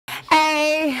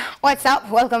What's up?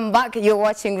 Welcome back. You're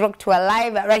watching Rock Tour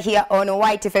Live right here on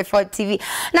Y254 TV.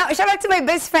 Now, shout out to my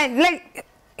best friend. Like,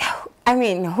 I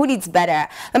mean, who needs better?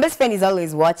 My best friend is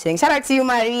always watching. Shout out to you,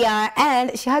 Maria.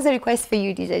 And she has a request for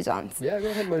you, DJ Jones. Yeah, go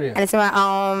ahead, Maria. And it's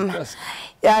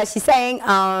she's saying,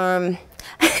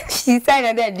 she's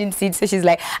saying that I didn't see it. So she's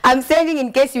like, I'm sending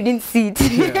in case you didn't see it.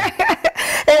 Yeah.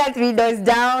 Like 3 doors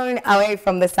down, away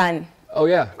from the sun. Oh,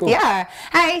 yeah, cool. Yeah.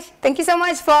 Hi, thank you so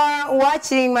much for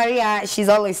watching, Maria. She's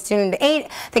always tuned in.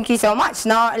 Thank you so much.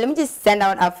 Now, let me just send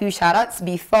out a few shout-outs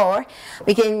before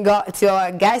we can go to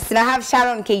our guests. And I have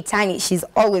Sharon Keitani. She's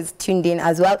always tuned in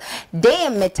as well.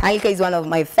 Damn, Metallica is one of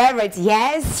my favorites.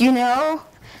 Yes, you know.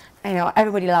 I know,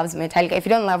 everybody loves Metallica. If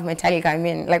you don't love Metallica, I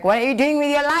mean, like, what are you doing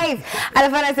with your life?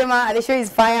 Alafana Sema, the show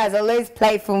is fire, as always,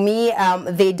 play for me.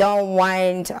 They don't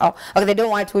want, they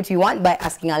don't want what you want by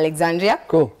asking Alexandria.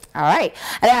 Cool. All right.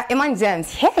 Iman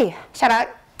James, hey, shout out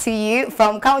to you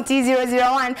from County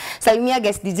 001. Salimia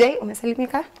guest DJ.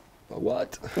 Umesalimika?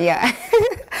 What? Yeah.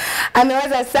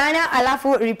 Ameweza sana,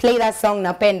 alafu replay that song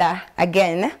Napenda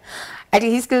again. I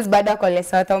think his skills bado kwa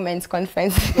Lesotho Men's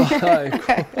Conference.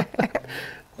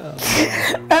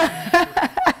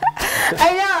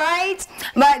 I know, right?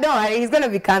 But don't worry, he's going to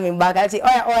be coming back. Ati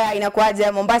oya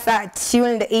inakuaje Mombasa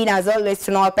tuned in as always.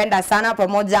 Tunawapenda sana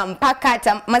pamoja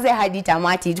mpaka maze hadi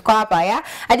tamati. Tuko hapa ya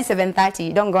hadi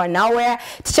 7:30. Don't go nowhere.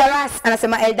 Teacher Ras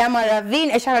anasema Eldama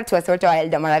Ravine. Shout out to us all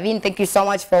Eldama Ravine. Thank you so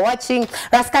much for watching.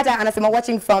 Raskata anasema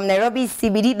watching from Nairobi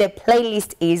CBD. The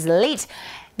playlist is lit.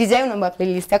 DJ number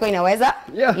playlist yako inaweza?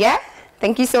 Yeah. Yeah?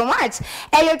 Thank you so much.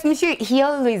 Elliot Mishu, he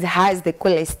always has the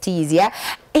coolest teas, yeah?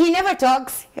 He never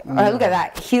talks. Oh, look at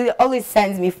that. He always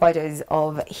sends me photos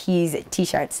of his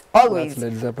t-shirts. Always.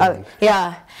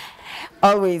 Yeah.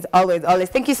 Always, always, always.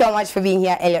 Thank you so much for being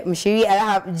here, Elliot Mishu. I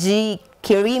have G.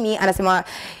 Kirimi, anasema,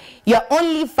 you're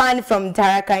only fan from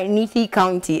Tharaka Nithi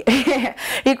County.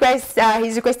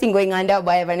 He's requesting Going Under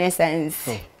by Evanescence.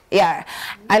 Oh. Yeah,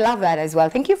 I love that as well.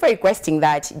 Thank you for requesting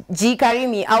that. G.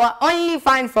 Karimi, our only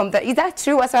fan from the... Is that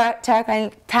true? What's our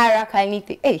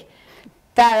Tarakaniti? Hey,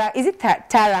 is it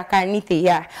Tarakaniti?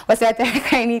 Yeah. What's that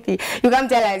Tarakaniti? You come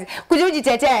tell us. Kujuji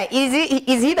Tete,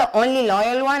 is he the only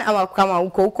loyal one?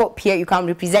 Here you come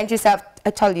represent yourself.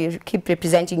 I told you, keep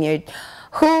representing your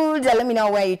hood. Let me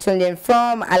know where you tuned in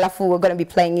from. Alafu, we're going to be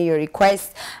playing your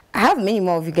requests. I have many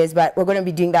more of you guys, but we're going to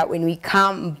be doing that when we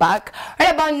come back.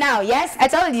 Right about now, yes? I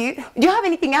told you. Do you have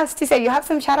anything else to say? You have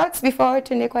some shout-outs before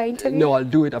Tunekwa interview? No, I'll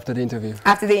do it after the interview.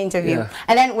 After the interview. Yeah.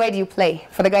 And then where do you play?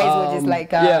 For the guys who are just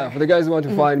like... yeah, for the guys who want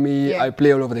to find me, I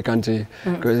play all over the country.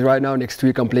 Because right now, next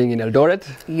week, I'm playing in Eldoret.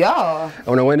 Yeah.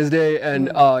 On a Wednesday. And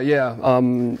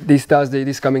this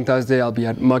coming Thursday, I'll be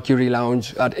at Mercury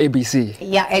Lounge at ABC.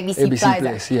 Yeah, ABC Plaza.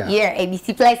 Place, yeah. Yeah,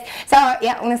 ABC Place. So,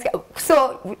 yeah,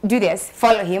 so do this.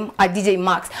 Follow him at DJ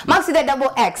Max. Max with a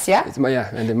double X, yeah? It's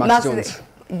and the Max Jones.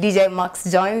 DJ Max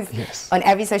Jones. Yes. On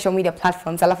every social media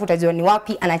platforms. Alafu utajua ni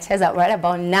wapi anacheza right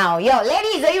about now. Yo,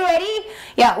 ladies, are you ready?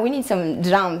 Yeah, we need some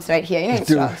drums right here. You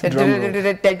know,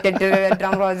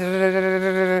 drum rolls.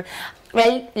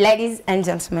 Well, ladies and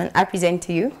gentlemen, I present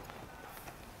to you.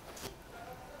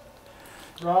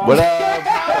 What up?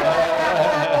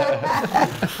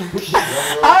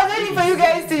 I was waiting for you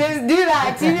guys to just do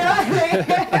that, you know?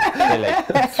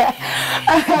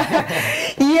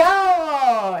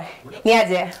 Yo!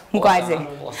 Niaje, mkwaje?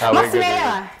 Max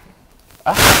unaelewa?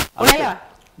 Unaelewa?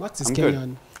 Max is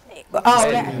Kenyan. Oh,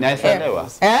 naelewa.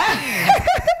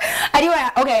 I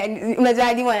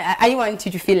didn't want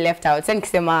you to feel left out. Sasa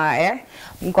nikisema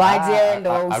mkwaje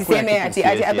ndo usiseme ati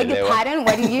I beg your pardon,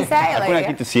 what did you say? Hakuna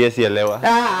kitu siwezi elewa.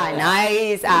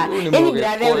 Nice. Any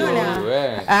brother una.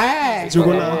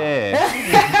 Chukuna.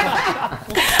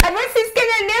 And what's his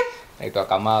Kenyan name? Naitwa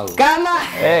Kamau.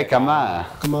 Kamau.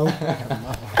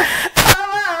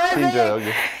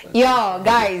 Yo,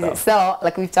 guys, so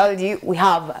like we've told you, we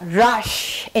have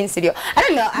Rash in studio. I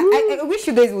don't know, I wish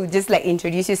you guys would just like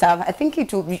introduce yourself. I think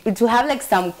it will have like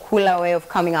some cooler way of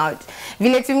coming out.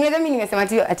 Vile tumia mimi nimesema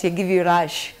ati give you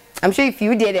Rash. I'm sure if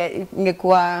you did it,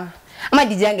 ingekuwa ama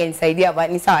DJ angenisaidia, but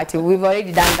ni sawa tu. We've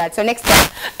already done that. So next time,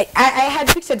 I had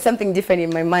pictured something different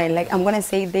in my mind. Like, I'm going to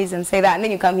say this and say that. And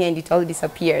then you come here and it all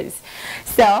disappears.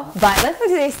 So, but welcome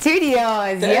to the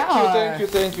studios.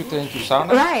 Thank you,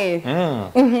 Sana. Right.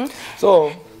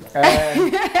 So,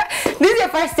 this is your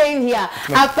first time here.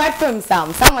 Apart from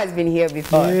Sam. Sam has been here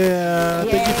before. Yeah.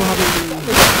 Thank you for having me.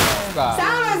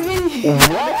 Sam has been here.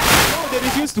 No, they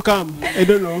refused to come. I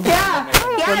don't know. Yeah.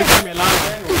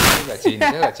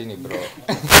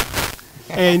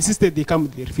 I insisted they come,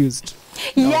 they refused.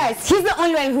 Yes, he's the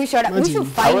only one who showed up. We should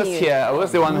find you. I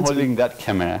was the one holding that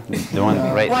camera. The one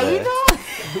right there. Why you know?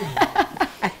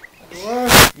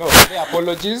 Yeah,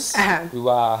 apologies. We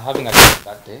were having a game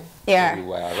that day. Yeah. So we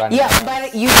were running. Yeah,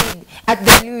 but you did at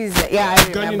the news. Yeah, I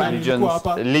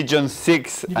remember. Legion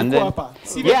 6, and then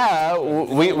yeah,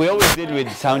 we always did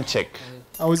with sound check.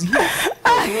 I was here.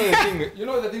 You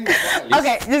know the thing with vocalists.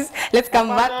 Okay, just let's come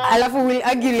back. Alafu will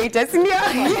argue later. Sindio?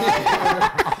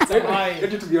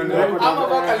 I'm a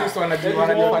vocalist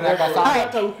wanajifanya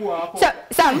kasa. So,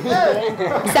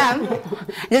 Sam,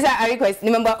 just a request.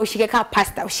 Remember, ushike ka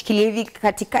pasta, ushikilie hivi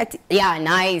katikati. Yeah,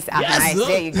 nice. Nice.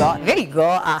 There you go. There you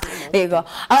go. There you go.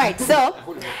 All right, so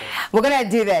we're gonna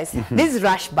do this. This is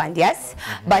Rash Band, yes?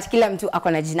 But kila mtu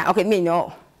akona jina. Okay, me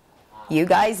no. You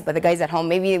guys, but the guys at home,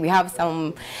 maybe we have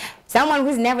someone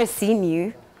who's never seen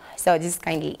you. So just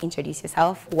kindly introduce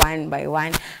yourself one by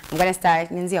one. I'm gonna start.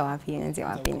 Ndio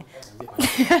wapi.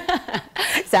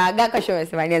 So Gako show us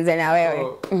nianze na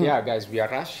wewe. Yeah, guys, we are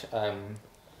Rash.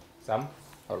 Sam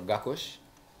or Gakosh.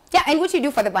 Yeah, and what you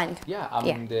do for the band? Yeah,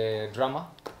 I'm the drummer.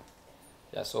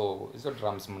 Yeah, so hizo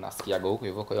drums mnasikiaga huko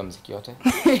hivyo kwa hiyo muziki yote.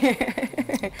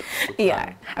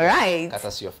 Yeah, all right.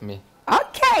 Courtesy of me.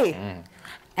 Okay.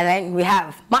 And then we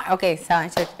have okay, so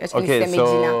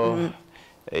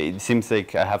it seems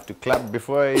like I have to clap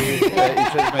before I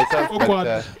introduce myself.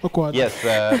 Awkward. Yes,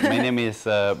 my name is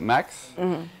Max,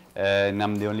 and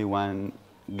I'm the only one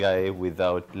guy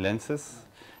without lenses.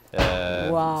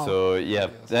 Wow. So yeah,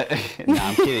 no,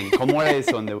 I'm kidding. Komora is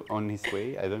on his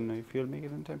way. I don't know if he'll make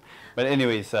it on time. But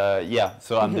anyways, yeah.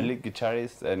 So I'm the lead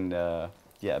guitarist, and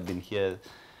yeah, I've been here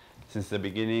since the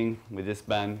beginning with this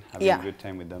band. Having a good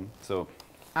time with them. So.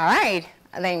 All right,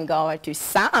 and then go to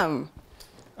Sam.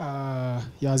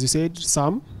 Yeah, as you said,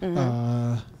 Sam,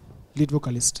 lead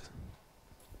vocalist.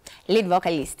 Lead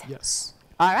vocalist. Yes.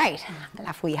 All right,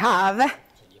 alafu we have.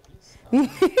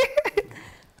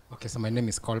 Okay, so my name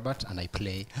is Colbert and I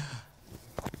play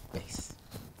bass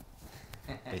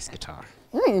guitar.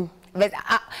 But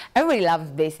everybody loves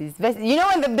basses. You know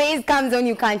when the bass comes on,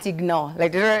 you can't ignore.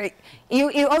 Like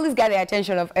you always get the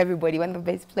attention of everybody when the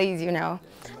bass plays. You know,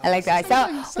 I like that.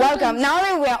 So welcome. Now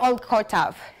that we're all caught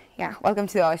up, yeah, welcome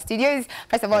to our studios.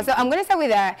 First of all, so I'm gonna start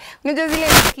with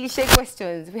those cliche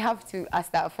questions. We have to ask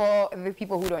that for the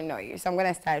people who don't know you. So I'm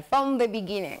gonna start from the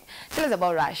beginning. Tell us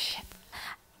about Rash.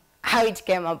 How it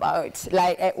came about,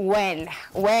 like when,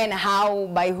 how,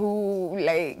 by who,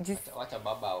 like just. What a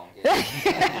baba.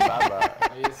 Baba.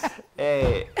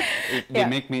 Hey, they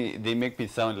make me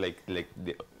sound like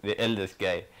the eldest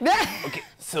guy. Okay,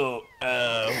 so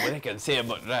what I can say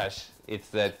about Rash, it's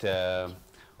that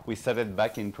we started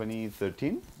back in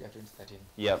 2013. Yeah, 2013.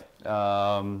 Yeah.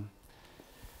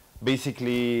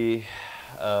 Basically,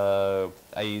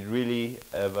 I really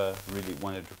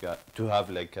wanted to have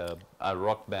like a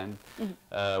rock band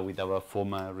with our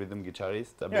former rhythm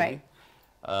guitarist, Right.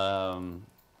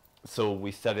 So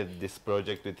we started this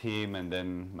project with him, and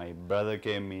then my brother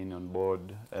came in on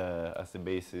board as the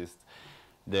bassist.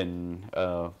 Then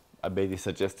Abedi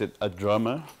suggested a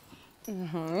drummer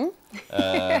in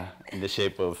the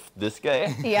shape of this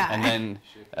guy, and then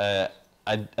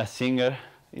a singer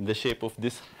in the shape of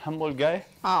this humble guy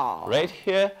right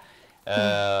here,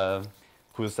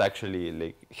 who's actually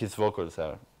like his vocals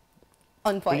are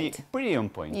on point. Pretty on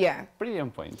point. Yeah. Pretty on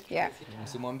point. Yeah.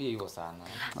 Msimwambie hivyo sana.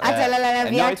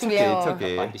 No, it's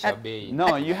okay.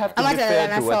 No, you have to be fair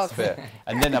to what's fair.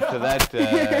 And then after that,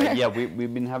 yeah,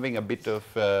 we've been having a bit of,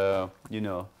 you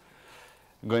know,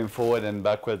 going forward and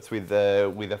backwards with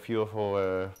a few of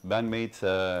our bandmates,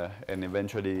 and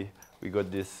eventually we got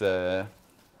this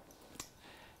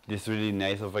really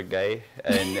nice of a guy,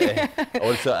 and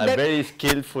also a very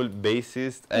skillful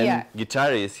bassist and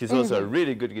guitarist. He's also a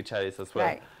really good guitarist as well.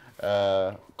 Right.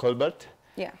 Colbert.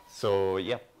 Yeah. So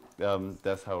yeah,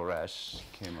 that's how Rash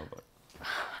came about.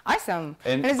 Awesome.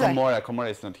 And Komora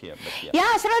is not here, but yeah.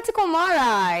 Yeah, shout out to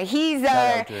Komora. He's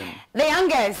the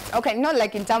youngest. Okay, not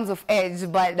like in terms of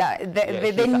age, but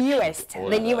the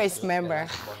newest member.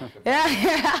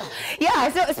 Yeah.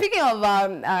 So speaking of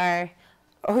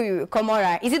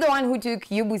Komora, is he the one who took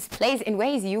Yubu's place? And where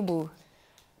is Yubu?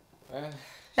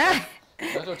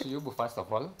 Shout out to Yubu first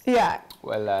of all. Yeah.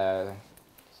 Well,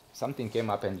 something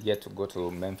came up and he had to go to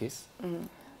Memphis.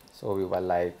 So we were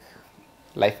like,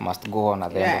 life must go on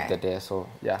at the end of the day. So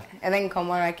yeah. And then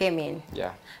Komora came in.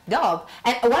 Yeah. Dope.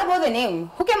 And what about the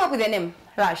name? Who came up with the name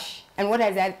Rash? And what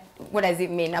does it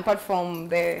mean apart from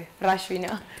the Rash we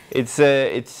know? It's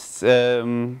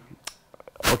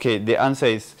okay. The answer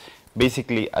is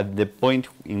basically at the point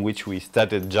in which we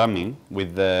started jamming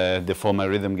with the former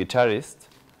rhythm guitarist,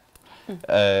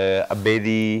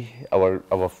 Abedi,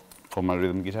 our former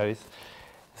rhythm guitarist,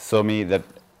 saw me that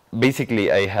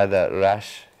basically I had a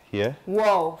rash here.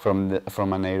 Whoa.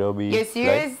 From a Nairobi. You're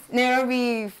serious? flight.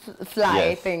 Nairobi fly, I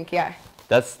Yes. think, yeah.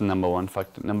 That's number one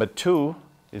factor. Number two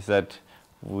is that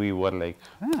we were like,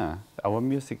 our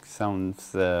music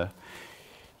sounds,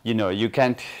 you know, you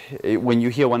can't, when you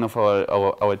hear one of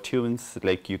our tunes,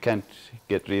 like you can't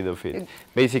get rid of it.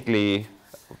 Basically,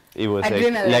 it was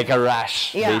like a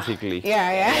rash, basically.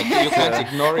 Yeah. Like you can't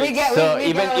ignore it. So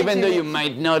even though you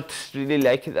might not really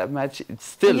like it that much, it's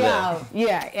still there.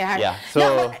 Yeah. So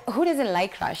no, but who doesn't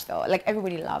like Rash though? Like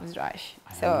everybody loves Rash.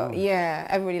 So yeah,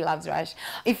 everybody loves Rash.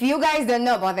 If you guys don't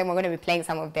know about them, we're going to be playing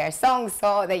some of their songs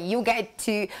so that you get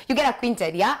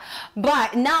acquainted, yeah?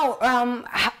 But now,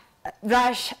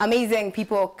 Rash, amazing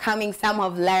people coming, some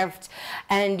have left,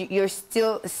 and you're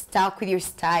still stuck with your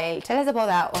style. Tell us about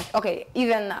that. Okay,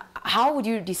 even how would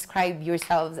you describe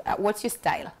yourselves? What's your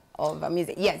style of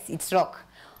music? Yes, it's rock.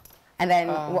 And then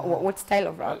what style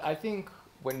of rock? Well, I think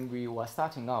when we were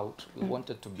starting out, we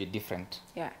wanted to be different.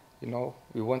 Yeah. You know,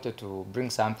 we wanted to bring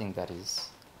something that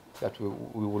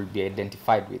we will be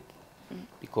identified with,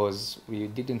 because we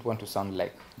didn't want to sound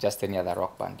like just any other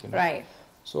rock band, you know. Right.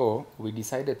 So we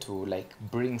decided to like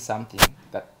bring something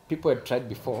that people had tried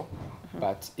before,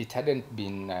 but it hadn't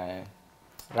been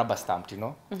rubber stamped, you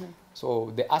know.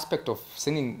 So the aspect of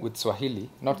singing with Swahili,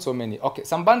 not so many. Okay,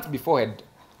 some bands before had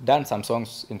done some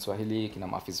songs in Swahili, kina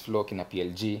Mafis Flow, kina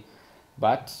PLG,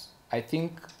 but I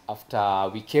think after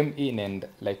we came in and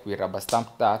like we rubber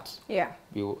stamped that,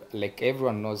 we like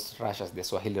everyone knows Rash as the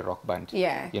Swahili rock band.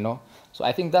 Yeah. You know, so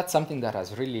I think that's something that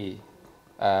has really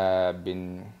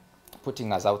been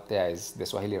putting us out there as the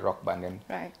Swahili rock band.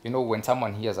 And you know, when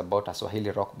someone hears about a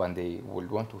Swahili rock band, they will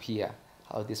want to hear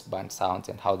how this band sounds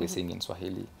and how they sing in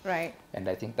Swahili. Right. And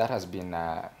I think that has been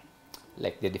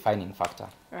like the defining factor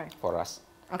for us.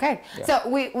 Okay. Yeah. So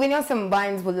we know some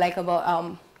bands would like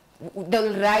about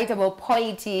they'll write about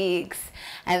politics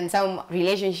and some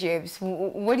relationships.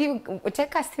 What do you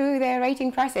take us through the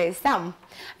writing process? Sam,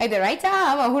 are you the writer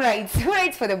or who writes? Who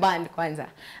writes for the band, Kwanza?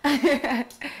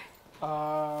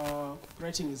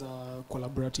 Writing is a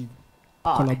collaborative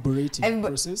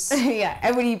process. Yeah,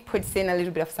 everybody puts in a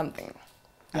little bit of something.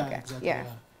 Yeah, okay. Exactly. Yeah.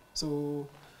 So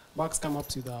Max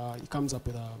comes up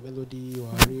with a melody or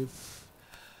a riff.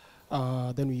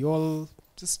 Then we all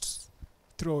just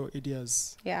throw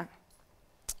ideas. Yeah.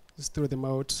 Just throw them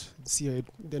out, see it.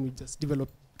 Then we just develop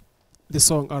the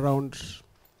song around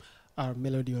our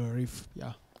melody or riff.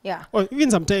 Yeah. Yeah. Or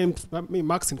even sometimes,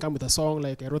 Max can come with a song,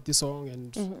 like I wrote this song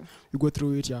and we go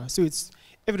through it, yeah. So it's,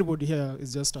 everybody here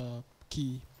is just a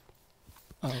key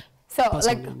so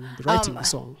like in writing the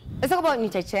song. Let's talk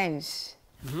about Change.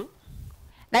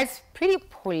 That's pretty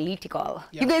political.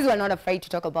 Yeah. You guys were not afraid to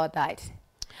talk about that.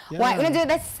 Yeah. Why?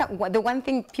 That's the one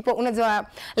thing people,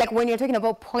 like when you're talking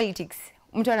about politics,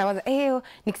 mtu anawaza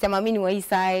nikisema mimi ni wa east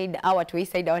side au watu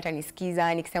east side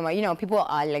hawatanisikiza, nikisema, you know, people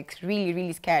are like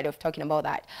really scared of talking about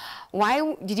that.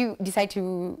 Why did you decide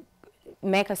to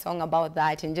make a song about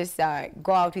that and just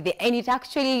go out with it? And it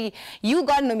actually, you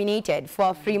got nominated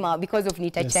for Freema because of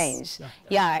Change.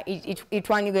 Yeah, it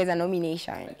won you guys a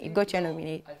nomination. It got you a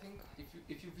nomination. I think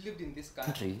if you've lived in this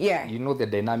country, yeah, you know the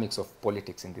dynamics of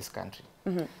politics in this country.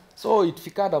 So it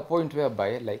figured a point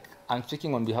whereby, like, I'm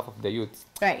speaking on behalf of the youth.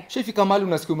 Right. Shifika mahali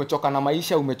unasikia umechoka na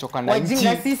maisha, umechoka na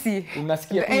nchi.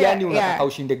 Unasikia tu yani unataka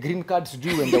ushinde green card,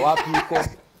 sijui uende wapi huko.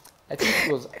 I think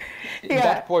it was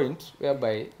that point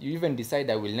whereby you even decide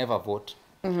I will never vote.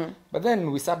 But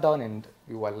then we sat down and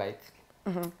we were like,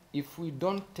 if we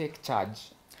don't take charge,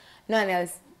 no one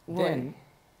else then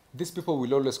these people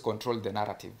will always control the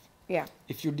narrative. Yeah.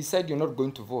 If you decide you're not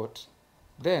going to vote,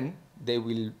 then they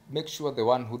will make sure the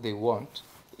one who they want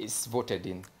is voted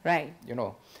in. Right. You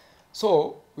know.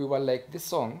 So we were like, this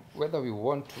song, whether we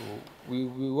want to, we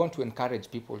want to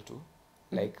encourage people to,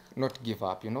 like, not give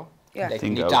up, you know. Yeah. Like,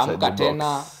 think outside the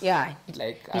box. Yeah.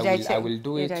 Like, I will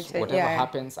do it, whatever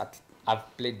happens,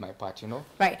 I've played my part, you know.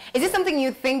 Right. Is this something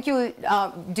you think you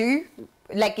do?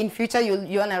 Like in future,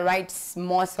 you want to write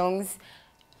more songs?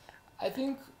 I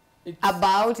think it's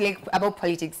about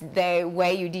politics, the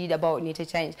way you did about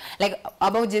Change, like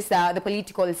about just the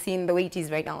political scene, the way it is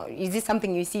right now. Is this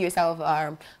something you see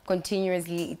yourself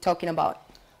continuously talking about?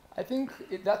 I think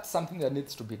that's something that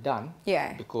needs to be done.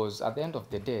 Yeah. Because at the end of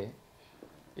the day,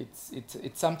 it's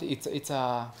something. It's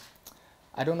a,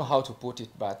 I don't know how to put it,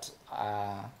 but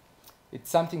it's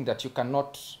something that you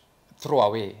cannot throw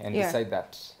away and decide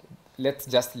that let's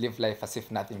just live life as if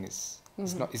nothing is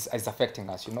affecting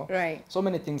us, you know. Right. So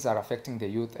many things are affecting the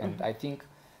youth, and I think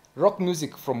rock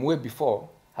music from way before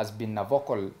has been a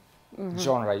vocal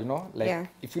genre, you know. Like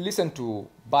if you listen to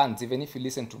bands, even if you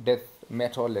listen to death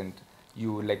metal and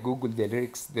you like Google the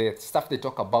lyrics, the stuff they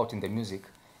talk about in the music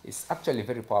is actually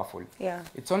very powerful. Yeah.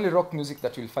 It's only rock music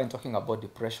that you'll find talking about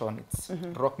depression. It's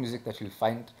rock music that you'll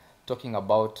find talking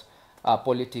about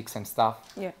politics and stuff.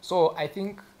 Yeah. So I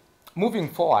think moving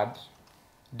forward,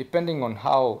 depending on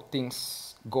how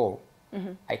things go,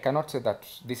 I cannot say that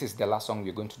this is the last song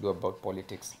we're going to do about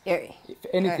politics. Yeah. If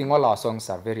anything, all our songs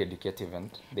are very educative and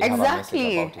they have a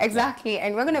message about it. Exactly.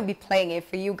 And we're going to be playing it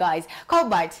for you guys.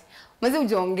 Colbert, maze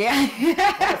ujonge.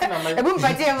 Ebu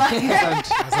mpatie mic.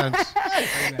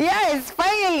 Yes,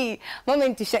 finally.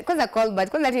 Moment to shine. Kwanza Colbert.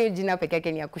 Kwanza hiyo jina peke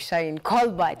yake ni ya kushine.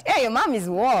 Colbert. Hey, your mom is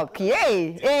walk.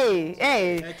 Yay.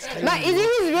 Hey. Now, is it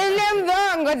his real name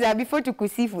though? Ngoja, before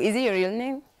tukusifu. Is it your real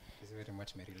name? It's very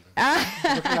much my real name.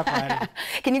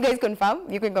 Can you guys confirm?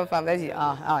 You can confirm. That's you.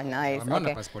 Oh, nice. I'm on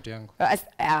the passport yangu.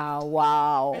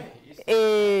 Wow.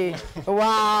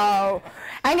 Wow.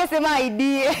 Angesema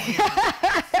ID.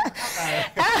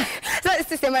 So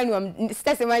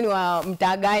sitasema ni wa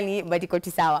mtaa gani, but iko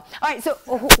tu sawa. All right, so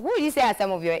who would you say are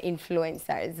some of your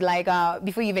influencers? Like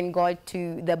before you even got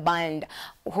to the band,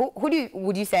 who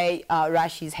would you say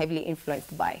Rash is heavily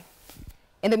influenced by?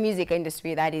 In the music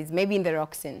industry, that is, maybe in the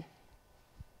rock scene.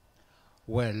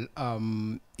 Well,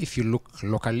 if you look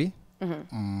locally,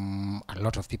 a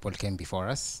lot of people came before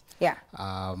us. Yeah.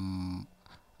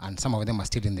 And some of them are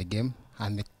still in the game.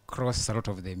 And they cross a lot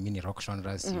of the mini rock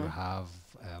genres. You have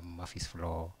Murphy's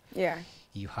Flow. Yeah.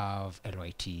 You have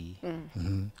LYT.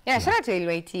 Yeah, shout out to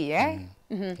LYT, yeah?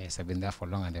 Yes, I've been there for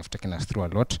long and they've taken us through a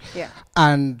lot. Yeah.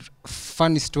 And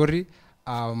funny story,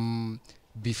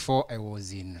 before I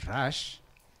was in Rash,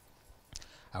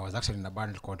 I was actually in a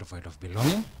band called Void of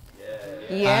Belonging.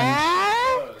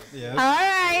 Yeah. All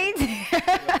right.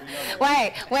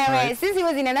 Wait. Since he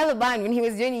was in another band, when he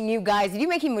was joining new guys, did you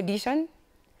make him audition?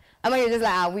 I mean, you're just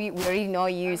like, we already know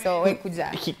you, so we could.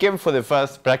 He came for the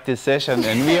first practice session,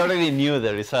 and we already knew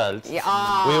the results. Yeah.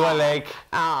 We were like,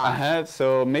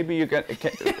 so maybe you can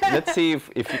let's see if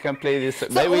you can play this. So,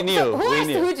 but we knew. So who asked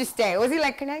who to stay? Was he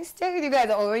like, can I stay with you guys?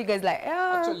 Or were you guys like,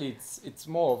 Actually, it's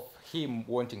more of him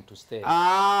wanting to stay.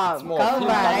 It's more of him coming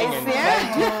and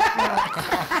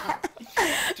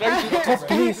trying to talk,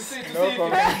 please.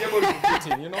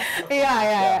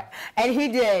 Yeah. And he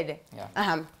did.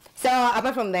 Yeah. So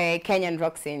apart from the Kenyan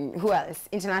rock scene, who else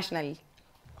internationally?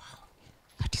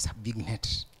 That is a big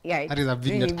net. Yeah, that is a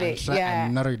big really net. I'll try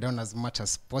and narrow it down as much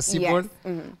as possible. Yes.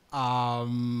 I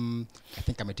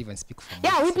think I might even speak for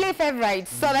myself. We play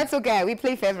favorites, so that's okay. We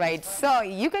play favorites. So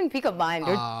you can pick a band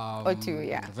or two,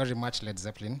 yeah. Very much Led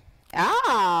Zeppelin.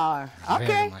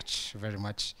 Okay. Very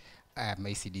much.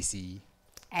 AC/DC.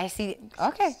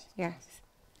 Okay, yeah.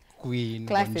 Queen,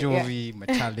 Bon Jovi,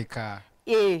 Metallica.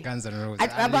 Guns N' Roses.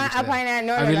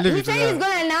 No. He said he's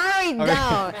gonna narrow it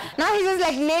down. Now he's just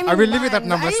like naming. I will leave it at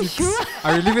number 6. Sure?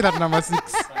 I will leave it at number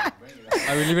 6.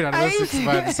 I will leave it at number 6,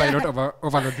 but so I don't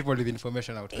overload people with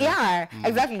information out there. Yeah,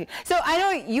 exactly. So I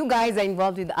know you guys are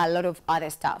involved with a lot of other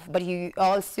stuff, but you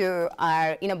also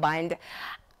are in a band.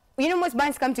 You know, most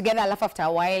bands come together after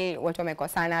a while, watu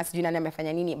wamekosana, sijui nani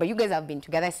amefanya nini, but you guys have been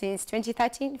together since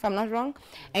 2013, if I'm not wrong,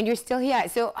 and you're still here.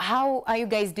 So how are you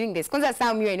guys doing this? Because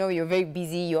Sam, I know you're very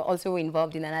busy, you're also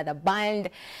involved in another band,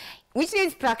 which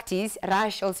needs practice.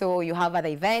 Rash, also, you have other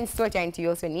events, so you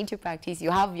also need to practice.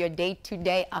 You have your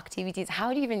day-to-day activities.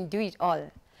 How do you even do it all?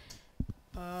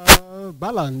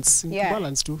 Balance.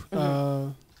 Balance too.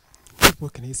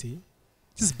 What can I say?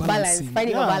 Just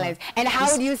finding a balance. And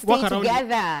how do you stay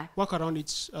together? Work around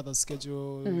each other's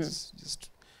schedules. Just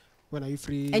when are you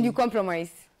free? And you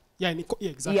compromise. Yeah,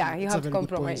 exactly. Yeah, you have to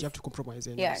compromise. You have to compromise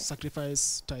and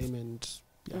sacrifice time and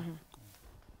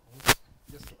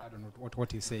Just to add on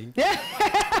what you're saying. Okay.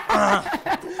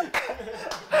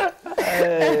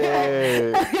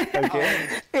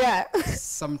 Yeah.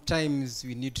 Sometimes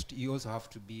you also have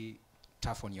to be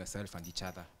tough on yourself and each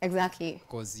other. Exactly.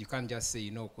 Because you can't just say,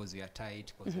 because we are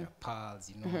tight, because we are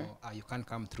pals, you can't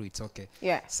come through, it's okay.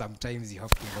 Yeah. Sometimes you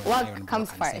have to go work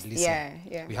comes first.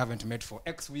 Say, we haven't met for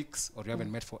X weeks, or we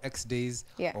haven't met for X days,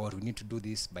 or we need to do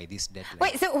this by this deadline.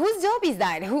 Wait, so whose job is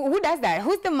that? Who does that?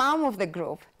 Who's the mom of the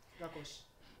group?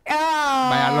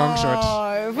 By a long shot.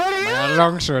 For real? By a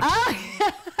long shot.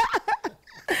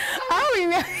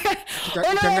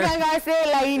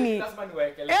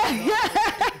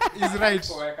 He's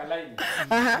right.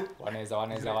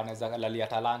 Wanaweza lalia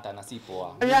talanta na si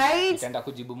poa. Right? Itaenda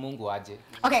kujibu Mungu aje.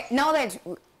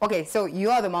 Okay, so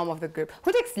you are the mom of the group.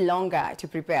 Who takes longer to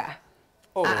prepare?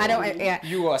 I don't.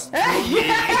 You are.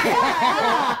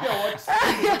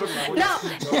 No,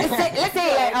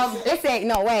 let's say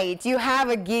no. Wait, you have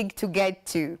a gig to get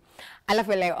to. I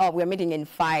feel like we're meeting in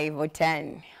 5 or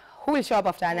 10. who will show up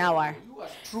after an hour? You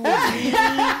are truly.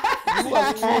 You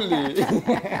are truly.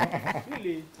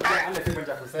 Really?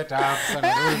 Set up, some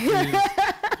routines.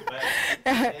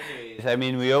 Anyways, I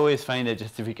mean, we always find a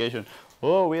justification.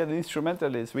 Oh, we are the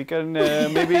instrumentalists. We can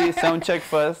maybe sound check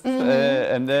first,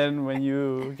 and then when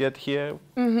you get here,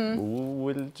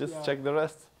 we'll just check the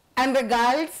rest. And the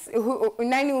girls,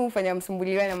 nani hufanya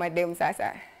msumbuliwa na madem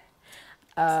sasa?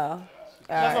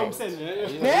 That's what I'm saying.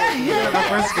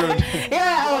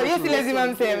 Yes, lazima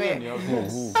mseme.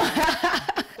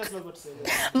 That's not what to say.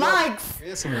 Max,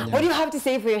 what do you have to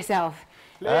say for yourself?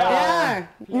 Yeah.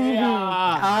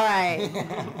 All right.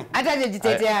 And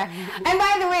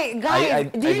by the way, guys, I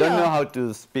do you don't know how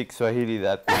to speak Swahili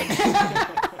that much.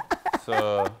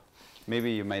 So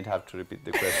maybe you might have to repeat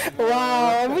the question.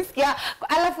 Wow, Muskia.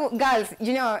 Alafu, girls,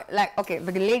 you know, like, okay,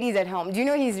 the ladies at home, do you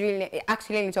know he's really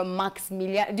actually into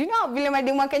Maximiliano? Do you know vile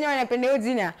mademu wa Kenya wanapenda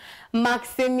jina?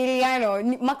 Maximiliano.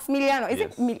 Is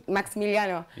Yes. it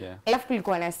Maximiliano? Yeah. Alafu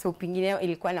kulikuwa na soap ingine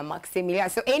ilikuwa na Maximiliano.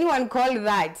 So anyone called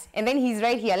that, and then he's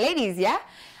right here. Ladies, yeah?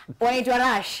 Wanaitwa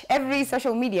Rash. Every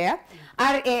social media,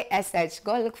 R-A-S-H.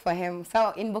 Go look for him.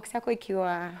 So inbox yako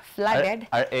ikiwa flooded.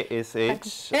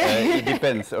 R-A-S-H. It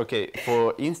depends. Okay,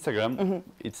 for Instagram,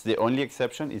 it's the only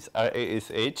exception. It's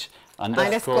R-A-S-H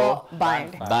Underscore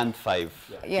band. band 5.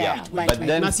 Yeah, band But five.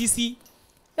 then Na sisi?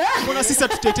 Mbona sisi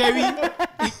hatutetewi?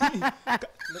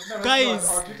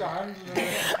 Guys.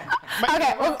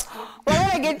 Okay, we're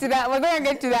gonna get to that. We're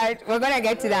gonna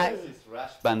get to that.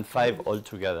 Rash Band 5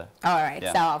 altogether. All right,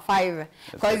 Yeah. so 5,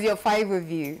 because you're 5 of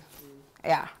you.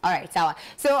 Yeah, all right, so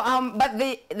but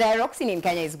the rock scene in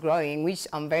Kenya is growing, which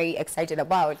I'm very excited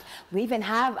about. We even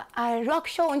have a rock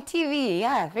show on TV.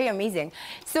 Yeah, very amazing.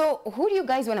 So who do you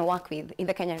guys want to work with in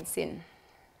the Kenyan scene?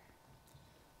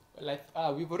 Like,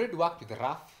 we've already worked with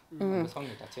Raf on the song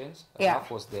Interchange. Yeah.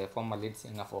 Raf was the former lead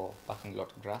singer for Parking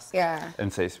Lot Grass. Yeah.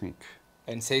 And Seismic.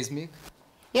 And Seismic.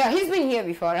 Yeah, he's been here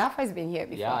before. Rafa's been here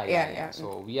before. Yeah.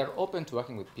 So we are open to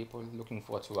working with people, looking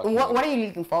forward to working What with are you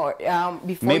looking for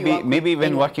before you work Maybe with even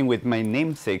anyone? working with my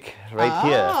namesake right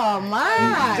here. Oh,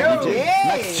 man. DJ Hey,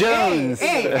 Max Jones.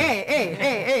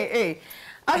 Hey.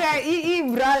 Okay,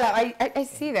 brother, I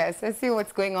see this. I see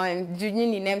what's going on.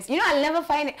 Junior names. You know, I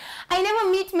never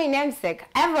meet my namesake,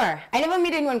 ever. I never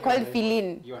meet anyone called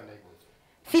Feline. You and I both.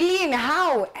 Feline,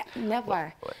 how?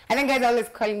 Never. And then guys always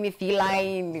calling me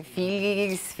Feline,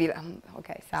 Felix,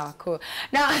 okay, so cool.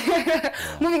 Now,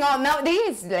 moving on. Now, there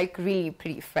is like really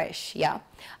pretty fresh, yeah.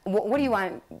 What do you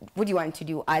want to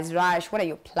do as Rash? What are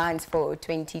your plans for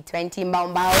 2020?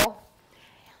 Mbao?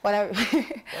 What are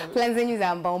plans zenyu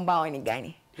za mbao ni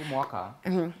gani? hii mwaka.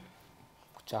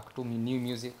 Kuchak to me new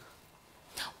music.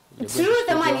 True,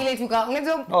 the man ile tuka.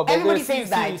 No, but Everybody says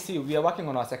that. See, we are working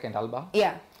on our second album.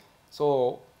 Yeah.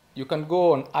 So you can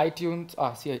go on iTunes,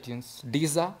 iTunes,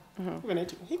 Deezer.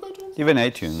 Even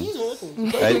iTunes.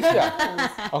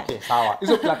 Yeah. Okay, sawa.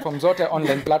 Hizo platforms zote,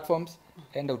 online platforms.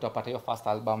 Enda utapata your first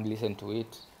album, listen to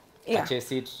it. Yeah.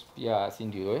 Purchase it. Pia si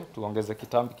ndio tuongeze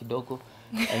kitambi kidogo.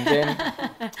 And then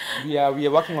we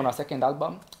are working on our second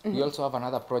album. We also have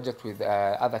another project with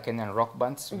other Kenyan rock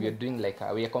bands. We are doing like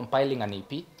we are compiling an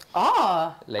EP.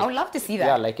 Oh, Like, I would love to see that.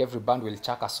 Yeah, like every band will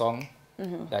chuck a song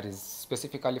that is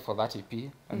specifically for that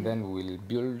EP, and then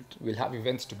we'll have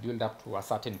events to build up to a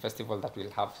certain festival that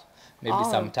we'll have maybe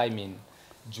sometime in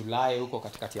July huko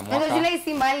katikati ya mwaka. July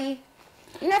si mbali.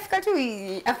 Inafika tu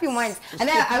a few months, and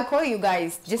then I'll call you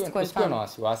guys just to confirm.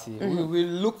 We will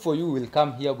look for you. We'll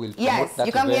come here. We'll promote Yes, that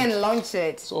you come event. here and launch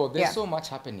it. So there's so much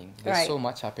happening. There's so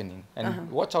much happening, and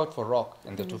watch out for rock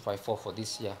and the 254 for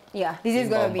this year. Yeah, this is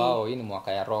gonna be. Hii ni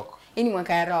mwaka ya rock. Ini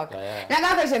mwaka ya rock. Yeah. Na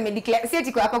kaka shemedeclare, si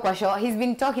ati kwa hapa kwa show. He's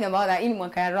been talking about that ini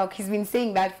mwaka ya rock. He's been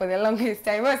saying that for the longest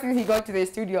time ever since he got to the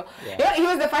studio. Yeah. He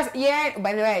was the first. Yeah,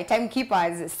 by the way,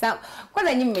 timekeepers. Sam,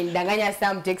 kwanza nyinyi mmedanganya.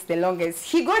 Sam takes the longest.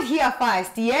 He got here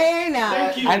first. Yeah, na.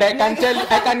 Thank you. And I can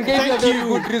give you a very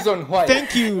good reason why.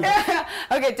 Thank you.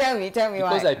 Okay, tell me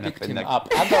Because why. I picked him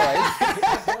up.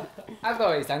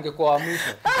 Otherwise, angekuwa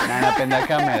mwisho. Na anapenda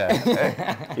camera.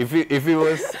 If it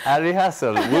was a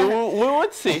rehearsal, we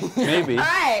would see, maybe.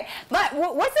 Alright, but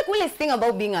what's the coolest thing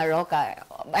about being a rocker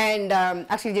and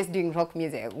actually just doing rock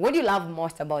music? What do you love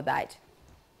most about that?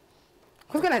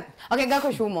 Who's gonna? Okay,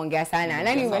 Gakosh umongea sana.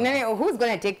 Who's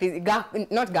gonna take this?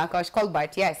 Not Gakosh,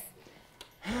 Colbert. Yes.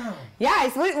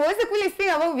 Yes. What's the coolest thing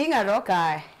about being a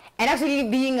rocker and actually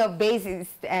being a bassist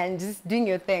and just doing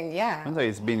your thing? Yeah. I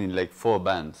he's been in like 4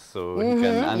 bands, so he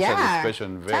can answer this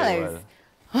question very well.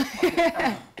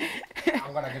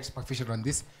 I'm gonna get superficial on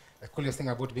this. The coolest thing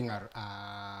about being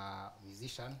a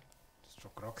musician,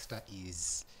 stroke rockstar,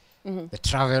 is the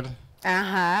travel,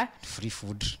 free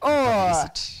food,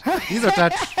 publicity. These are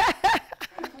that.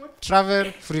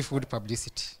 Travel, free food,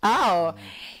 publicity. Oh,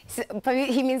 so,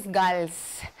 he means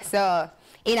girls. So,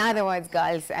 in other words,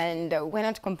 girls, and we're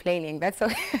not complaining. That's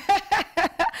okay.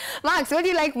 Max, what do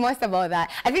you like most about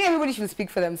that? I think everybody should speak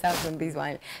for themselves on this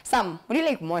one. Sam, what do you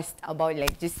like most about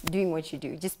like just doing what you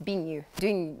do, just being you,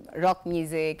 doing rock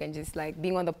music and just like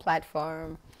being on the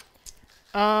platform?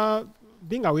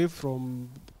 Being away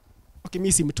from, okay, me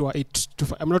seem to 8 to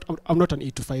 5. I'm not an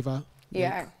 8 to 5er.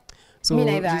 Yeah. Like, so me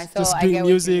neither. Just so doing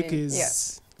music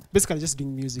is basically just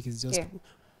doing music is just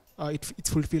it's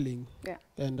fulfilling. Yeah.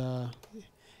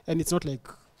 And it's not like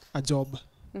a job.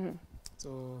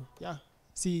 So yeah.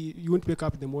 See, you won't wake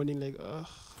up in the morning like,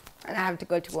 and I have to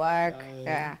go to work.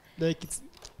 Yeah. Like it's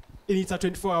a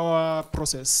 24-hour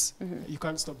process. You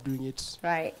can't stop doing it.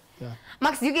 Right. Yeah.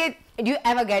 Max, do you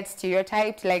ever get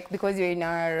stereotyped, like because you're in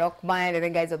a rock band and the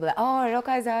guys will be like, oh,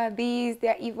 rockers are these,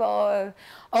 they're evil.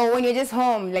 Or when you're just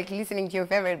home, like listening to your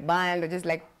favorite band or just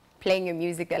like playing your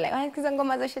music, they're like, oh, because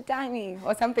ngoma za shetani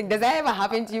or something. Does that ever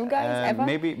happen to you guys ever?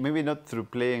 Maybe not through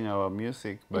playing our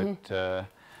music, but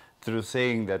through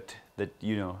saying that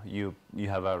you know you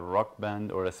have a rock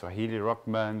band or a Swahili rock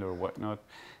band or whatnot.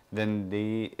 Then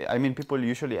people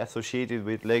usually associate it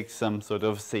with like some sort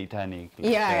of satanic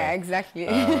exactly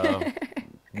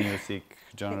music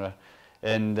genre,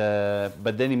 and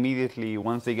but then immediately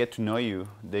once they get to know you,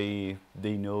 they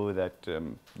know that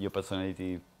your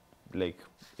personality, like,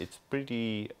 it's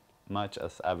pretty much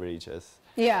as average as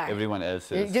everyone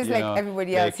else's. Just like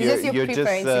everybody else. Like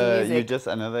you're just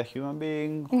another human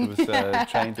being who's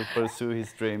trying to pursue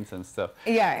his dreams and stuff.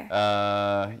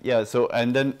 So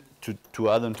and then. To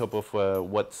add on top of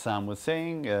what Sam was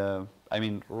saying, I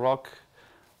mean, rock,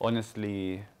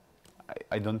 honestly,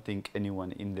 I don't think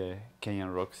anyone in the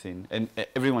Kenyan rock scene, and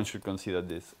everyone should consider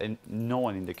this, and no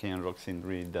one in the Kenyan rock scene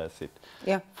really does it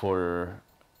for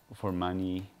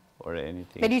money or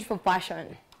anything. They do it for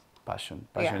passion. Passion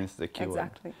is the key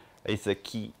word. It's a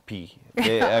key P.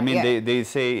 They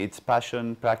say it's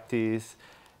passion, practice,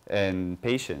 and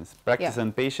patience. Practice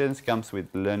and patience comes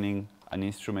with learning an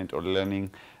instrument or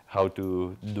learning how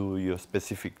to do your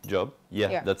specific job.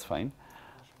 That's fine.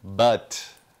 But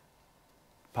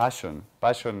passion,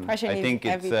 I think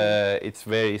it's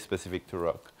very specific to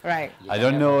rock. Right. I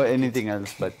don't know anything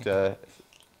else, but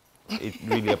it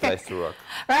really applies to rock.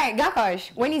 Right,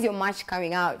 Gakosh, when is your merch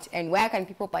coming out? And where can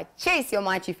people purchase your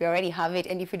merch if you already have it?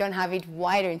 And if you don't have it,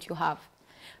 why don't you have?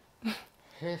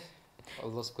 All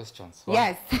those questions. Well,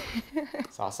 yes.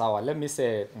 So let me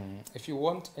say, if you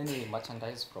want any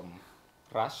merchandise from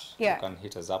Rash, you can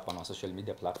hit us up on our social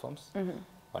media platforms.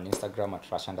 On Instagram at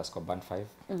Rash_band5.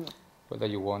 Whether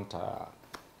you want a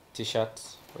t-shirt,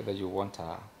 whether you want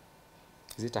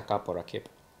is it a cup or a cape?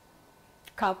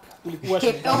 Cup.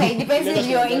 Okay, depends if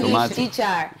you're English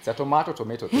teacher. It's a tomato.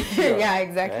 Yeah,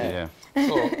 exactly.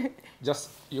 So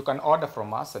you can order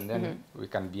from us, and then we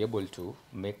can be able to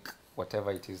make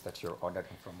whatever it is that you're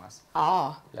ordering from us.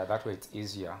 Yeah, that way it's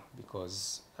easier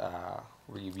because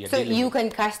we are so you can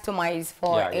customize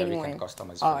for anyone. Yeah, we can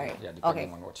customize for you,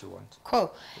 depending on what you want.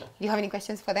 Cool. Do you have any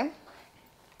questions for them?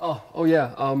 Oh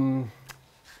yeah.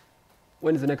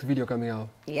 When is the next video coming out?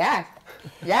 Yeah.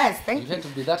 Yes, thank you. You have to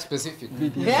be that specific.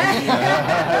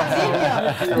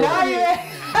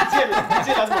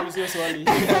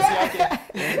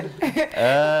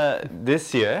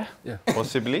 This year,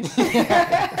 possibly.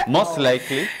 Most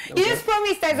likely. You just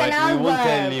promised us an album. We won't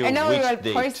tell you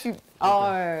which date.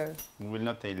 We will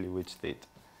not tell you which date.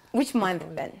 Which month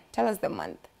then? Tell us the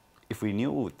month. If we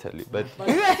knew, we would tell you. But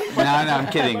no, I'm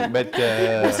kidding. But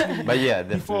yeah,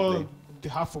 definitely. Before the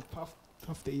half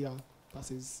the year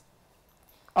passes.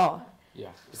 Yeah,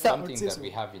 it's something that we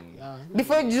have in.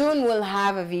 Before June, we'll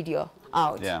have a video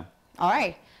out. Yeah. All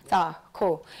right. So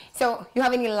cool. So you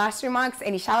have any last remarks?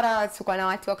 Any shout outs? Kuna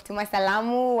watu wa kutuma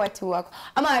salamu, watu wa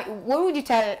ama what would you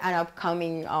tell an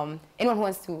upcoming anyone who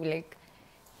wants to like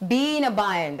be in a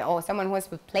band or someone who wants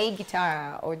to play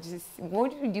guitar or just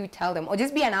what would you tell them or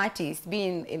just be an artist, be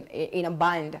in a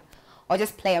band or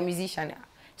just play a musician?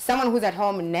 Someone who's at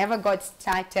home never got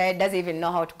started, doesn't even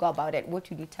know how to go about it. What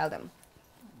would you tell them?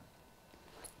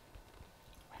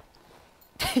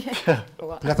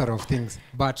 Plethora of things,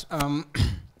 but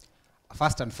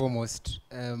first and foremost,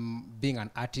 being an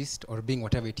artist or being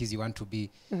whatever it is you want to be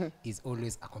is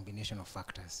always a combination of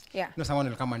factors. Yeah. You know, someone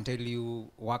will come and tell you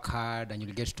work hard and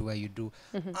you'll get to where you do.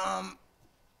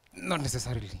 Not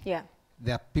necessarily. Yeah.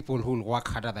 There are people who will work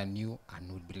harder than you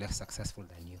and will be less successful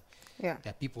than you. Yeah.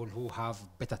 There are people who have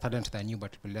better talent than you,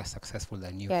 but less successful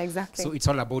than you. Yeah, exactly. So it's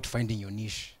all about finding your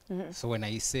niche. So when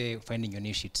I say finding your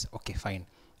niche, it's okay, fine.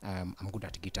 I'm good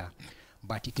at guitar,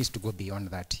 but it needs to go beyond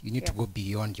that. You need to go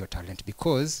beyond your talent,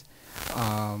 because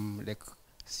like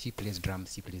he plays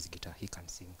drums, he plays guitar, he can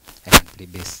sing, I can play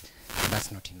bass.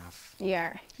 That's not enough.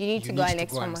 Yeah, you need to go an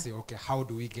extra and mile. say, okay, how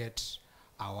do we get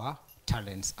our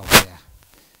talents out there?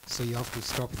 So you have to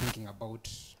stop thinking about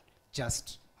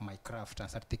just my craft and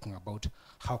start thinking about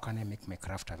how can I make my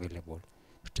craft available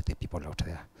to the people out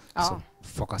there. So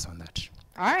focus on that.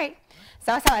 All right.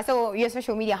 So your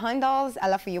social media handles,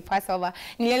 alafu you pass over.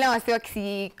 Niliona wasi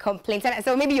wakisi complain.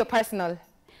 So maybe your personal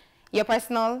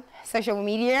social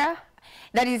media.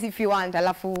 That is if you want,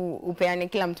 alafu upeane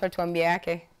kila mtu atuambie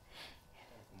yake.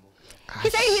 He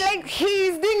said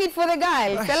he's doing it for the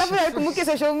guys. Alafu nakumbuke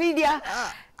social media.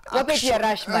 Wape pia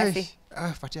Rash basi.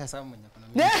 Patia sawa mwenye kuna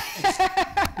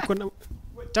mimi.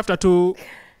 Tafuta tu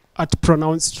at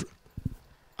pronounced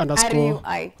underscore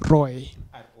Roy.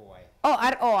 Oh,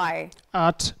 R-O-I.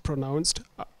 At pronounced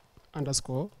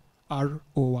underscore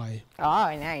R-O-Y.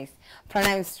 Oh, nice.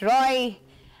 Pronounced Roy.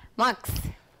 Max.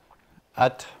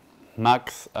 At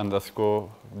Max underscore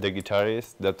the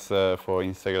guitarist. That's for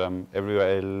Instagram.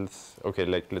 Everywhere else, okay,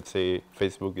 like let's say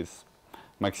Facebook is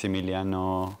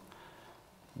Maximiliano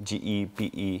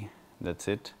GEPE. That's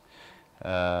it.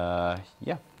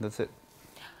 Yeah, that's it.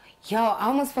 Yo, I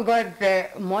almost forgot the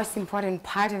most important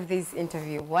part of this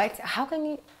interview. What? How can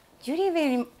you didn't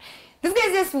even... This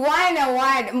guy's just won a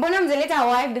award. Mbona mzeleta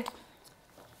award?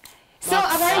 So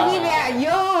apparently there,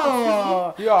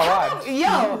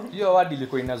 hiyo award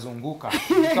ilikuwa inazunguka.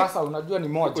 Sasa unajua ni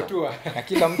moja na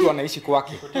kila mtu anaishi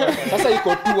kwake. Sasa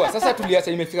iko tua. Sasa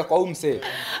tuliacha imefika kwa umse.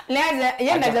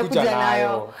 Naanza kuja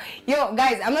nayo. Yo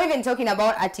guys, I'm not even talking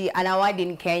about an award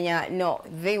in Kenya. No,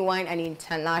 they won an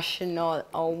international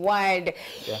award.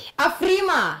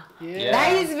 Afrima. Yeah.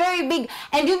 That is very big.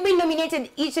 And you've been nominated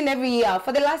each and every year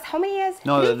for the last how many years?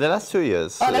 No, the last 2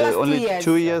 years. Oh, the last only 2 years.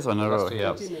 2 years on a row.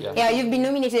 Yeah, you've been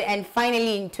nominated, and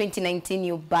finally in 2019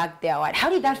 you bagged the award.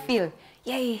 How did that feel?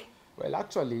 Yay. Well,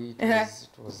 actually, it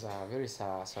was very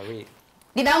surreal.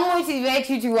 Did that motivate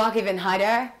you to work even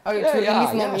harder or to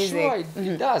release more music? Sure,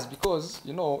 it does, because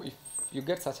you know, if you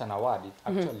get such an award, it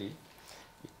actually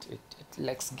it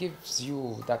like gives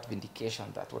you that vindication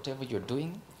that whatever you're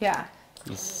doing,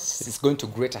 is going to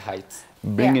greater heights.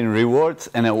 Bringing rewards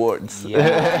and awards.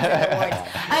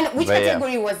 And which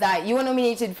category was that? You were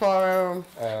nominated for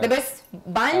the best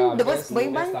band, the best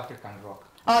boy band? Best African rock.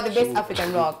 Oh, the best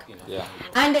African rock. Yeah.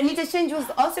 And Nita Change was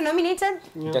also nominated?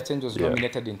 Nita Change was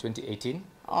nominated in 2018.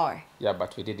 Oh. Yeah,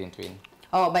 but we didn't win.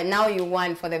 Oh, but now you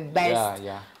won for the best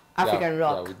African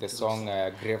rock. Yeah, with the song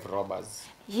Grave Robbers.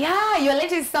 Yeah, your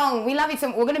latest song. We love it. So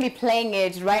we're going to be playing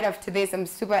it right after this. I'm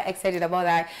super excited about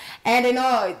that. And you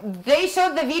know, they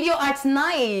shot the video at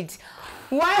night.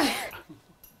 Why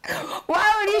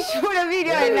would you shoot a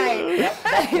video at night?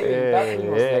 That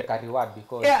thing was like a reward,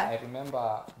 because I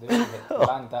remember they had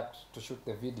planned that to shoot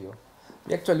the video.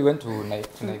 We actually went to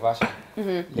Naivasha,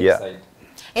 lakeside.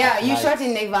 Yeah, you shot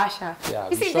in Naivasha. Yeah,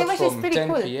 you see, Naivasha is pretty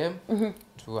cool. From 10 p.m.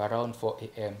 to around 4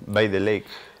 a.m. By the lake.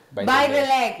 By the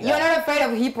lake. You're not afraid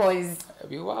of hippos.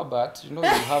 We were, but you know, you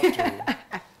have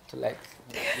to like...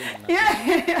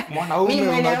 Mwanaume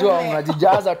unajua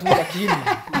unajijaza tu lakini.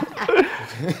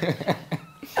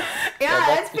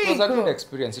 That's pretty cool. It was a good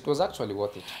experience. It was actually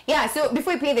worth it. Yeah, so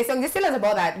before we play the song, just tell us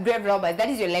about that. Grave Robbers, that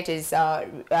is your latest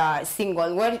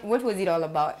single. What was it all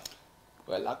about?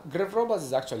 Well, Grave Robbers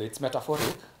is actually, it's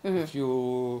metaphoric. If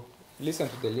you listen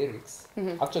to the lyrics,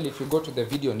 actually if you go to the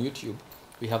video on YouTube,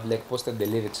 we have like posted the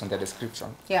lyrics in the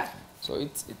description. Yeah. So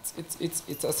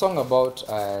it's a song about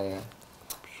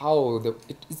how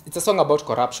it's a song about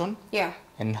corruption. Yeah.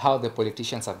 And how the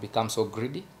politicians have become so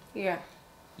greedy. Yeah.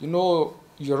 You know,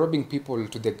 you're robbing people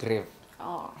to the grave.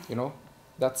 Oh. You know,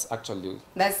 that's actually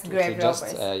Grave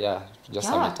Robbers. Just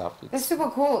sum it up. That's super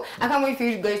cool. I can't wait for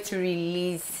you guys to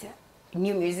release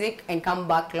new music and come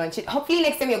back, launch it. Hopefully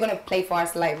next time you're going to play for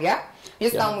us live, yeah?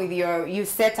 Just come with you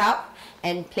set up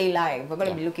and play live. We're going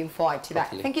to be looking forward to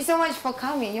that. Thank you so much for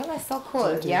coming. You guys so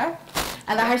cool, yeah?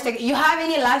 And the hashtag, you have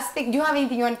any last thing? Do you have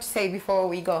anything you want to say before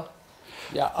we go?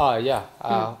 Yeah,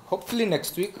 hopefully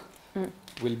next week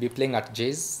we'll be playing at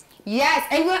Jay's. Yes,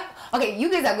 and okay,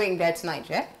 you guys are going there tonight,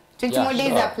 right? 20 more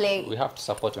days are playing. We have to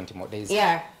support 20 more days.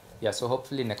 Yeah. Yeah, so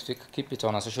hopefully next week, keep it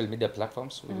on our social media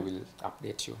platforms. We will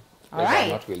update you. All right. Whether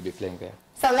or not we'll be playing there.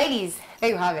 So ladies, there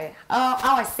you have it.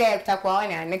 Our set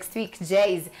tutakuwaona next week,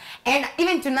 Jay's. And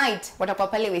even tonight,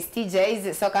 watakuwa pale with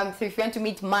TJ's. So come through if you want to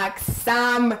meet Max,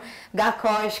 Sam,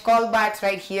 Gakosh, Colbert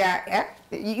right here. Yeah?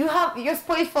 You're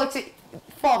spoiled for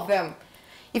 4 of them.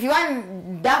 If you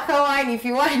want darker one, if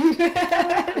you want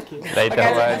Lighter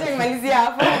one.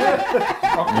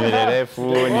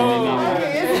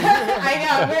 I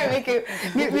know, I'm going to make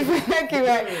it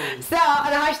right. So,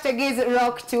 the hashtag is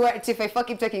rock254.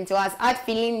 Keep talking to us at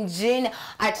Feeling Jean,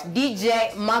 at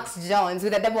DJ Max Jones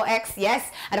with a double X,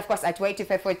 yes. And of course, at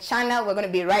Y254 channel. We're going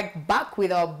to be right back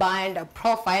with our band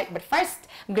profile. But first,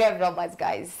 Grave Robbers,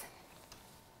 guys.